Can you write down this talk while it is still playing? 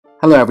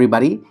Hello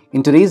everybody.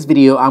 In today's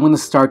video, I'm going to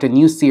start a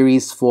new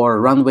series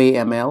for Runway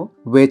ML,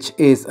 which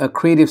is a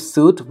creative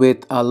suite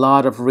with a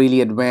lot of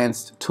really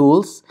advanced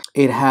tools.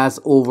 It has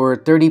over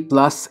 30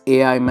 plus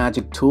AI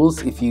magic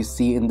tools if you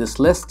see in this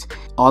list,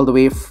 all the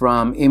way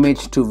from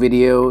image to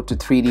video to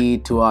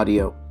 3D to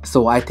audio.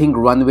 So I think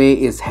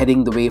Runway is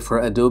heading the way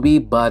for Adobe,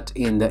 but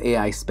in the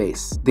AI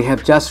space. They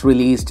have just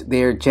released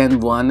their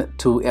Gen 1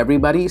 to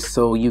everybody,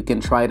 so you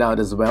can try it out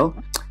as well.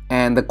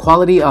 And the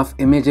quality of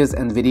images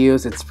and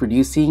videos it's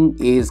producing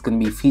is going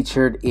to be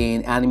featured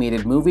in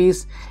animated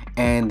movies,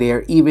 and they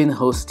are even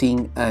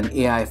hosting an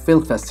AI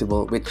film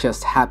festival which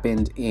just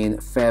happened in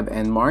Feb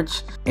and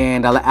March.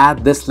 And I'll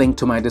add this link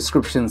to my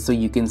description so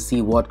you can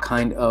see what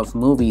kind of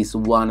movies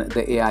won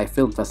the AI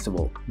film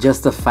festival.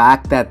 Just the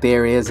fact that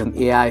there is an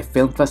AI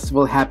film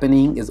festival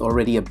happening is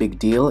already a big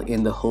deal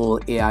in the whole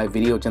AI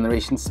video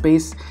generation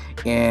space.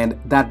 And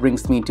that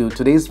brings me to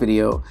today's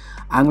video.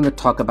 I'm going to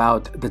talk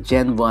about the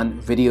Gen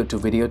 1 video to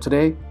video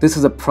today. This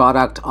is a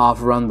product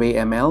of Runway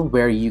ML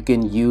where you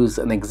can use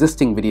an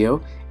existing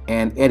video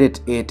and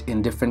edit it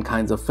in different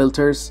kinds of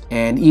filters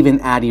and even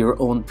add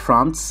your own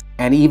prompts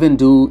and even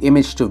do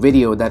image to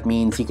video. That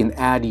means you can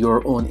add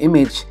your own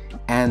image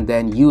and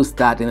then use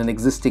that in an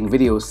existing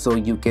video so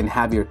you can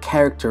have your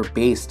character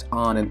based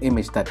on an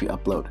image that you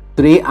upload.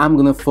 Today I'm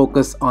going to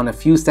focus on a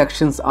few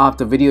sections of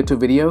the video to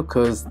video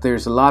because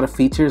there's a lot of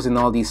features in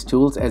all these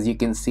tools, as you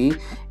can see,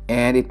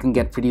 and it can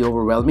get pretty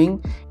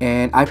overwhelming,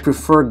 and I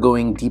prefer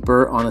going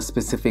deeper on a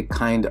specific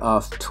kind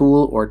of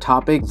tool or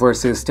topic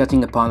versus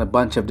touching upon a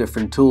bunch of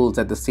different tools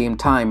at the same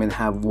time and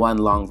have one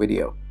long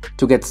video.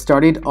 To get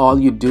started, all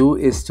you do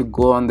is to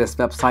go on this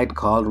website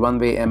called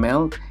Runway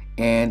ML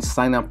and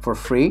sign up for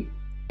free.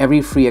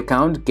 Every free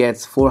account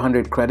gets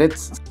 400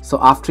 credits. So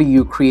after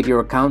you create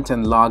your account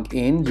and log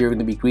in, you're going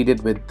to be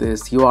greeted with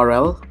this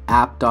URL,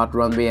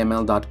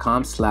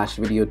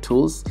 app.runwayml.com/video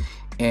tools.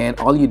 And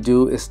all you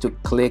do is to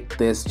click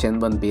this Gen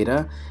 1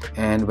 beta,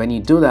 and when you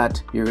do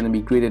that, you're going to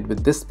be greeted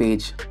with this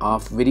page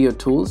of video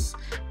tools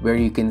where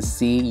you can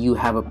see you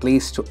have a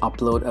place to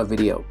upload a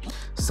video.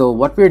 So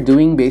what we're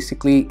doing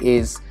basically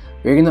is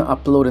we're going to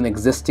upload an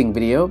existing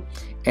video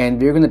and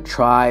we're going to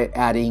try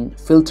adding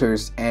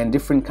filters and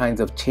different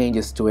kinds of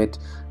changes to it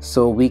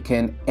so we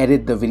can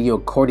edit the video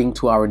according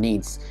to our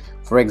needs.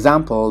 For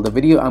example, the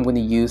video I'm going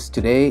to use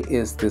today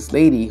is this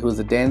lady who's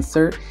a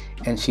dancer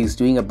and she's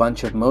doing a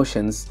bunch of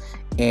motions,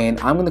 and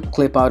I'm going to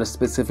clip out a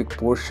specific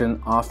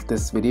portion of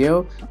this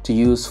video to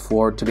use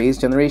for today's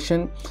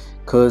generation,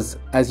 because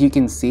as you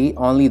can see,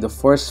 only the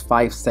first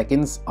 5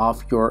 seconds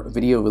of your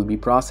video will be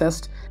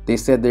processed. They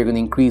said they're going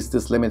to increase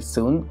this limit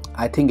soon.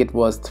 I think it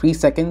was 3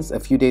 seconds a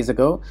few days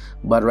ago,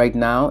 but right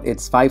now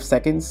it's 5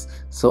 seconds.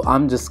 So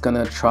I'm just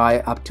gonna try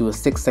up to a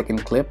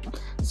 6-second clip.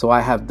 So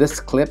I have this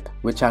clip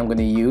which I'm going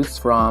to use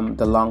from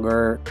the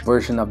longer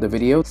version of the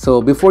video.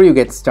 So before you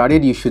get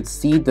started, you should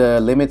see the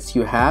limits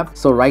you have.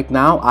 So right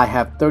now I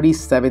have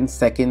 37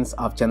 seconds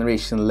of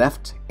generation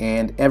left,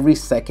 and every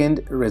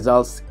second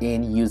results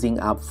in using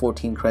up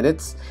 14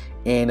 credits,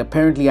 and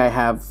apparently I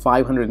have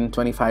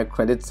 525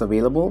 credits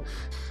available.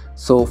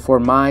 So for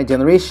my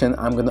generation,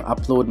 I'm going to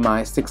upload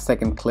my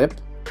 6-second clip.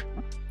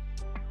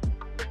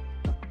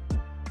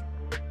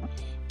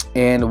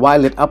 And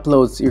while it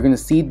uploads, you're going to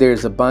see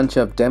there's a bunch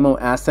of demo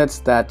assets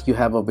that you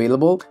have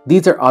available.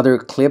 These are other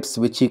clips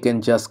which you can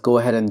just go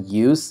ahead and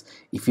use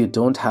if you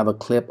don't have a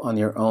clip on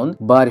your own.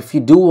 But if you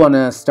do want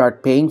to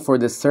start paying for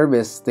this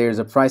service, there's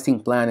a pricing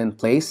plan in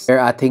place where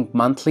I think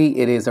monthly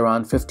it is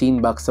around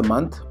 15 bucks a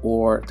month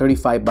or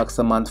 35 bucks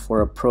a month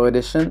for a pro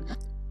edition.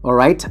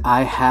 Alright,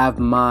 I have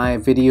my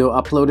video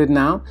uploaded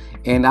now,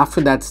 and after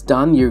that's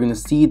done, you're going to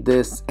see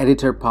this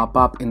editor pop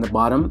up in the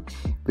bottom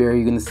where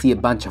you're going to see a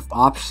bunch of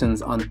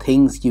options on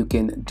things you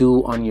can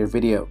do on your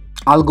video.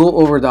 I'll go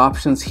over the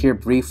options here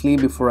briefly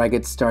before I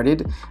get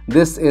started.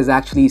 This is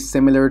actually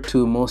similar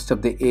to most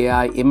of the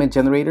AI image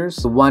generators.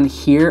 The one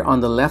here on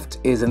the left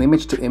is an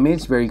image to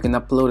image where you can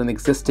upload an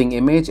existing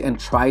image and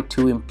try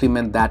to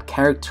implement that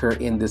character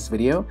in this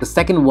video. The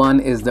second one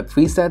is the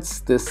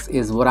presets. This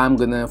is what I'm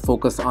gonna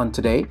focus on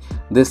today.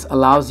 This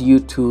allows you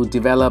to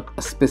develop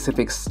a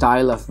specific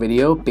style of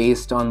video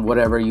based on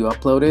whatever you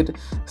uploaded.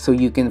 So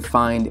you can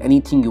find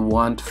anything you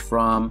want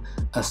from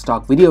a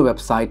stock video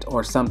website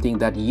or something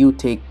that you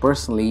take personally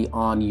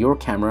on your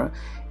camera,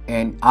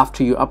 and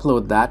after you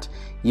upload that,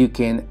 you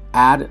can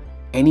add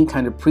any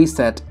kind of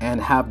preset and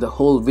have the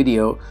whole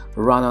video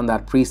run on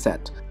that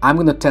preset. I'm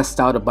going to test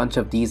out a bunch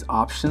of these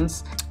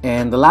options,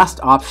 and the last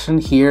option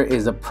here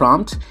is a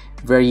prompt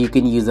where you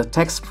can use a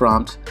text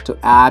prompt to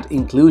add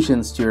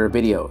inclusions to your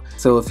video.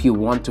 So if you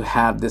want to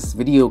have this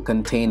video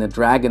contain a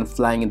dragon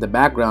flying in the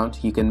background,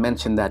 you can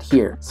mention that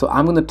here. So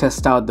I'm going to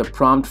test out the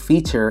prompt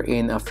feature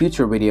in a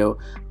future video,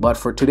 but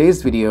for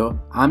today's video,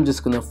 I'm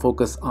just going to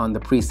focus on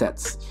the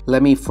presets.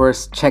 Let me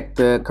first check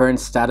the current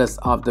status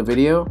of the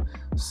video.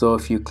 So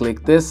if you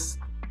click this,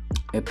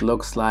 it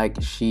looks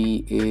like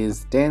she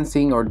is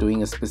dancing or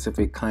doing a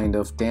specific kind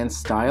of dance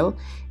style.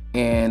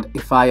 And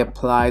if I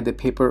apply the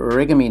paper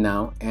origami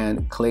now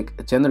and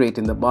click generate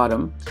in the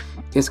bottom,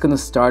 it's going to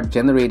start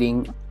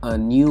generating a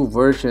new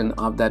version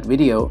of that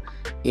video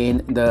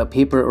in the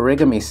paper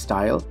origami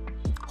style,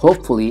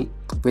 hopefully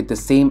with the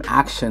same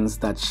actions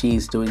that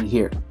she's doing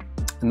here.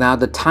 Now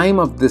the time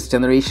of this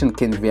generation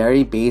can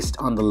vary based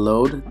on the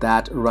load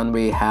that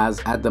Runway has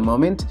at the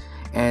moment.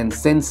 And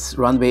since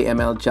Runway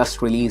ML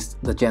just released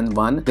the Gen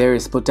 1, there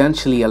is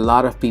potentially a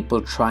lot of people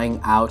trying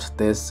out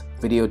this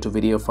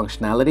video-to-video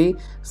functionality,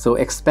 so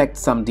expect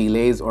some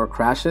delays or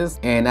crashes.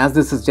 And as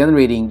this is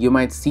generating, you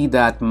might see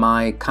that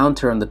my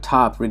counter on the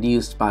top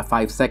reduced by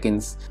 5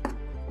 seconds.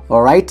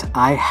 Alright,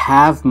 I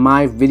have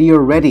my video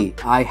ready.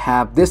 I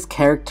have this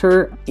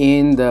character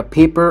in the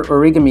paper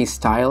origami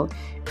style,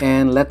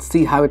 and let's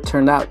see how it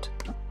turned out.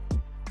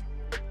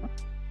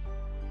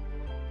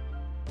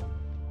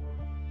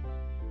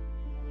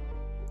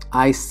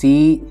 I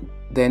see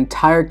the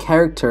entire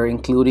character,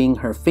 including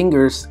her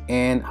fingers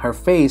and her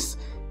face,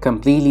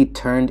 completely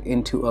turned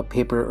into a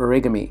paper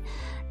origami.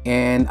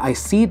 And I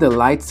see the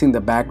lights in the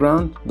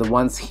background, the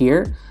ones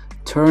here,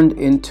 turned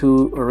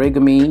into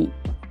origami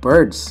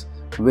birds,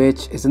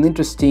 which is an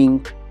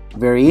interesting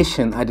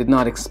variation I did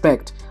not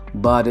expect,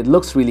 but it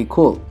looks really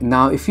cool.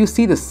 Now, if you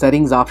see the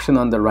settings option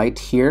on the right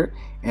here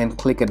and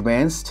click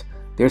advanced,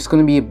 there's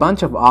going to be a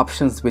bunch of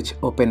options which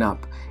open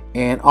up.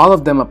 And all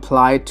of them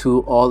apply to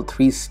all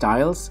three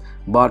styles,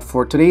 but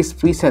for today's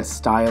preset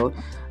style,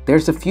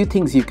 there's a few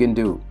things you can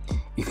do.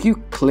 If you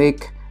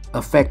click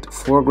affect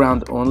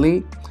foreground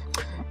only,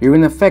 you're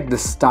in effect the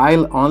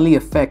style only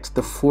affects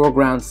the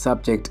foreground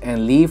subject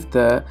and leave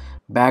the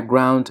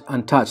background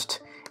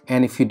untouched.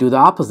 And if you do the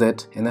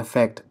opposite, in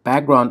effect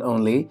background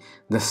only,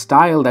 the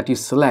style that you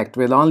select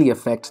will only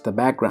affect the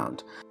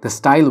background. The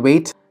style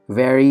weight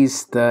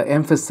varies the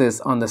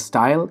emphasis on the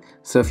style,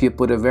 so if you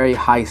put a very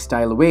high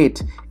style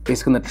weight,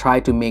 it's going to try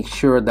to make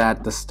sure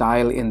that the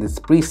style in this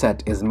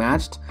preset is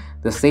matched.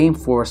 The same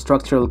for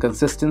structural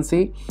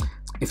consistency.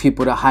 If you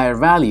put a higher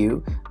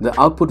value, the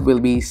output will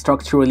be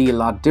structurally a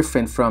lot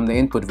different from the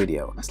input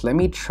video. So let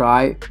me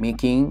try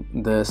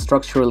making the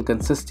structural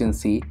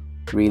consistency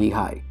really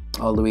high,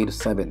 all the way to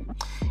 7.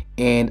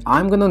 And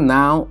I'm going to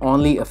now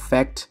only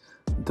affect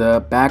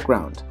the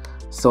background.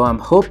 So I'm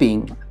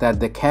hoping that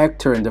the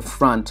character in the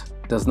front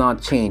does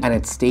not change and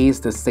it stays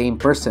the same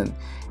person.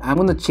 I'm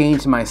going to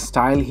change my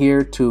style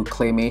here to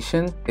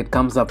claymation. It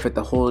comes up with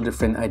a whole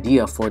different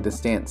idea for this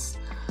dance.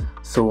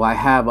 So I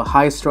have a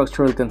high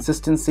structural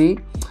consistency.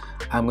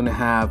 I'm going to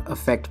have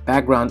affect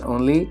background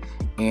only,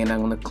 and I'm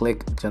going to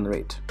click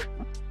generate.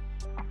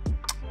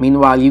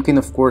 Meanwhile, you can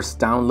of course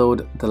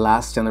download the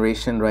last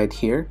generation right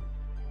here.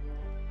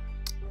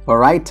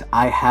 Alright,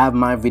 I have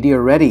my video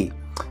ready.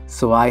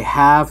 So I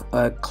have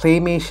a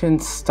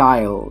claymation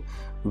style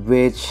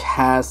which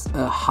has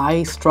a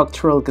high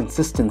structural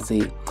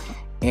consistency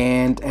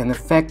and an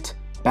effect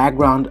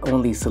background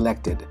only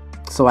selected.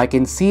 So I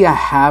can see I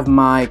have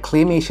my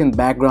claymation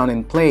background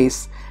in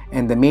place,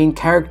 and the main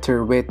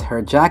character with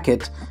her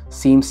jacket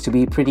seems to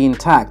be pretty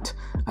intact.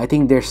 I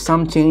think there's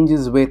some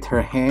changes with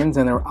her hands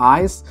and her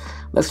eyes.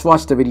 Let's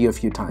watch the video a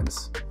few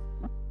times.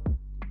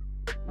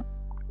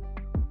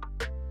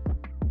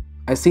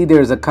 I see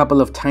there's a couple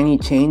of tiny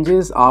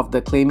changes of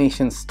the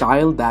claymation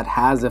style that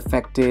has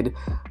affected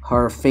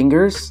her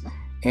fingers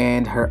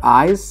and her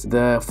eyes.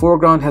 The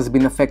foreground has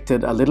been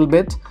affected a little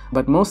bit,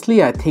 but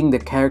mostly I think the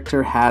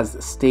character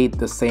has stayed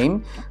the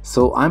same.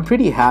 So I'm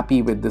pretty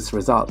happy with this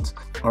result.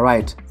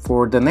 Alright,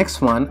 for the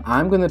next one,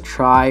 I'm gonna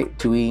try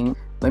doing,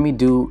 let me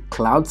do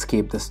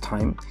Cloudscape this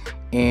time,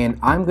 and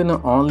I'm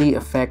gonna only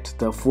affect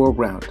the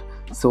foreground.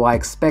 So I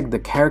expect the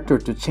character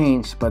to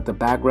change, but the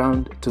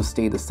background to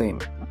stay the same.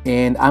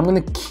 And I'm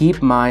going to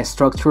keep my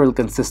structural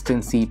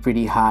consistency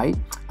pretty high.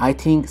 I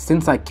think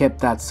since I kept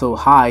that so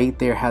high,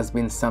 there has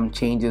been some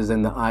changes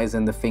in the eyes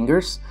and the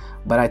fingers,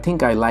 but I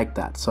think I like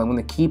that. So I'm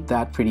going to keep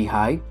that pretty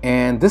high.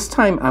 And this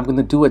time I'm going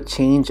to do a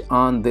change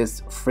on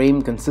this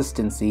frame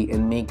consistency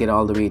and make it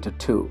all the way to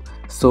 2.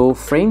 So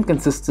frame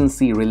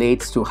consistency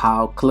relates to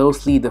how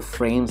closely the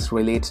frames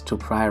relate to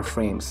prior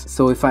frames.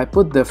 So if I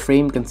put the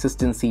frame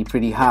consistency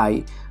pretty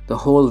high, the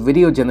whole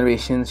video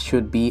generation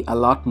should be a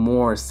lot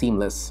more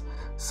seamless.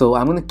 So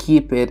I'm going to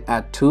keep it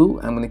at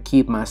 2, I'm going to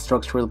keep my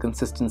structural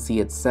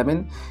consistency at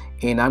 7,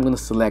 and I'm going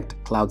to select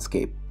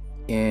Cloudscape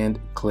and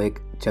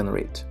click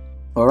generate.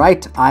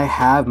 Alright, I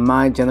have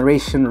my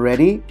generation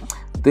ready.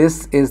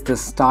 This is the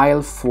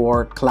style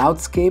for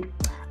Cloudscape.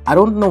 I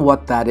don't know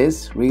what that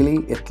is really.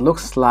 It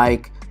looks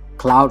like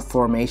cloud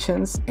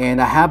formations, and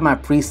I have my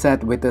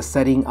preset with a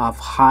setting of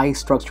high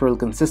structural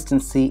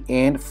consistency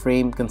and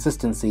frame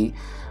consistency,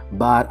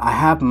 but I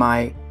have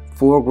my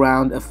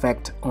foreground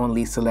effect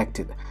only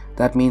selected.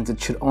 That means it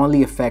should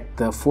only affect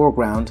the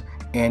foreground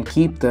and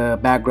keep the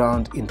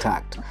background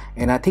intact.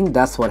 And I think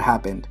that's what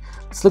happened.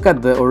 Let's look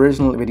at the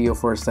original video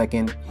for a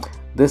second.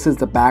 This is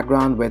the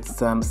background with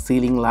some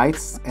ceiling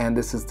lights, and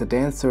this is the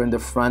dancer in the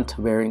front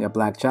wearing a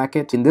black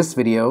jacket. In this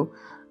video,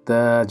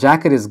 the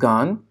jacket is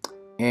gone,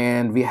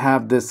 and we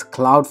have this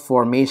cloud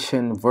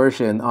formation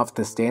version of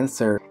this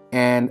dancer,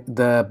 and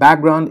the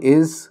background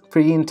is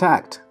pretty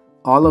intact.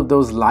 All of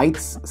those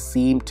lights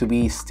seem to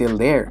be still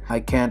there. I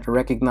can't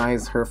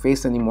recognize her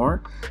face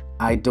anymore.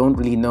 I don't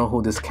really know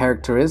who this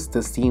character is.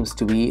 This seems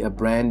to be a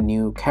brand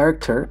new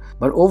character.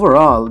 But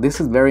overall, this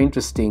is very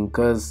interesting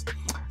because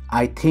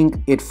I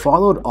think it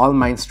followed all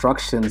my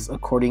instructions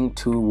according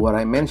to what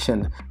I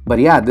mentioned. But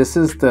yeah, this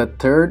is the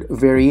third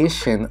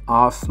variation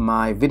of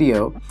my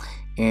video,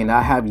 and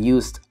I have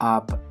used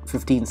up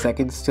 15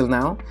 seconds till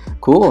now.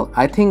 Cool.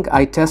 I think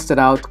I tested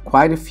out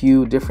quite a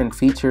few different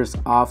features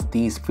of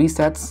these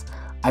presets.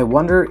 I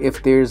wonder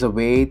if there's a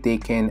way they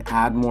can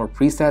add more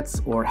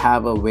presets or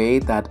have a way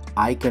that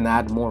I can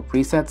add more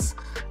presets,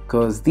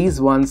 because these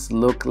ones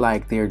look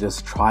like they're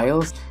just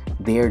trials.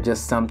 They're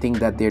just something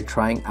that they're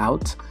trying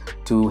out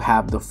to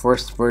have the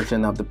first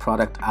version of the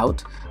product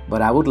out.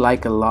 But I would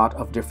like a lot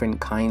of different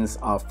kinds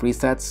of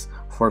presets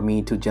for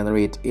me to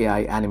generate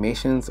AI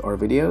animations or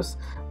videos.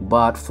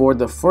 But for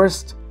the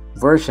first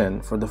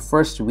version, for the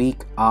first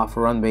week of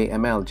Runway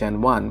ML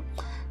Gen 1,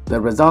 the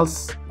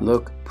results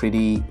look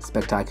pretty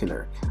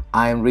spectacular.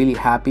 I am really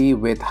happy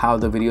with how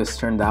the videos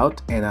turned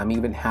out, and I'm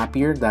even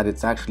happier that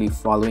it's actually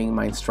following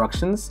my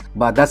instructions.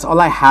 But that's all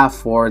I have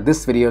for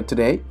this video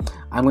today.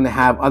 I'm going to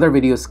have other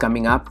videos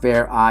coming up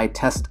where I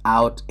test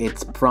out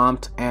its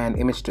prompt and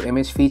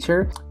image-to-image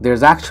feature.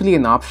 There's actually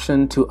an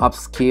option to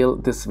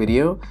upscale this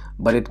video,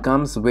 but it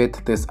comes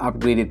with this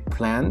upgraded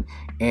plan.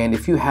 And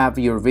if you have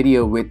your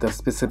video with a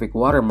specific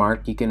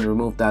watermark, you can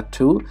remove that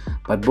too.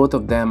 But both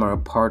of them are a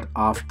part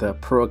of the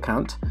Pro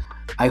account.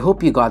 I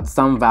hope you got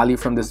some value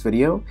from this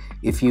video.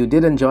 If you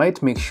did enjoy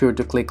it, make sure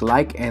to click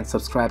like and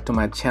subscribe to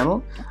my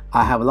channel.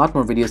 I have a lot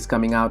more videos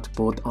coming out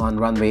both on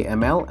Runway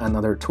ML and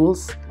other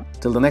tools.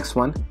 Till the next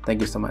one, thank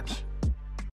you so much.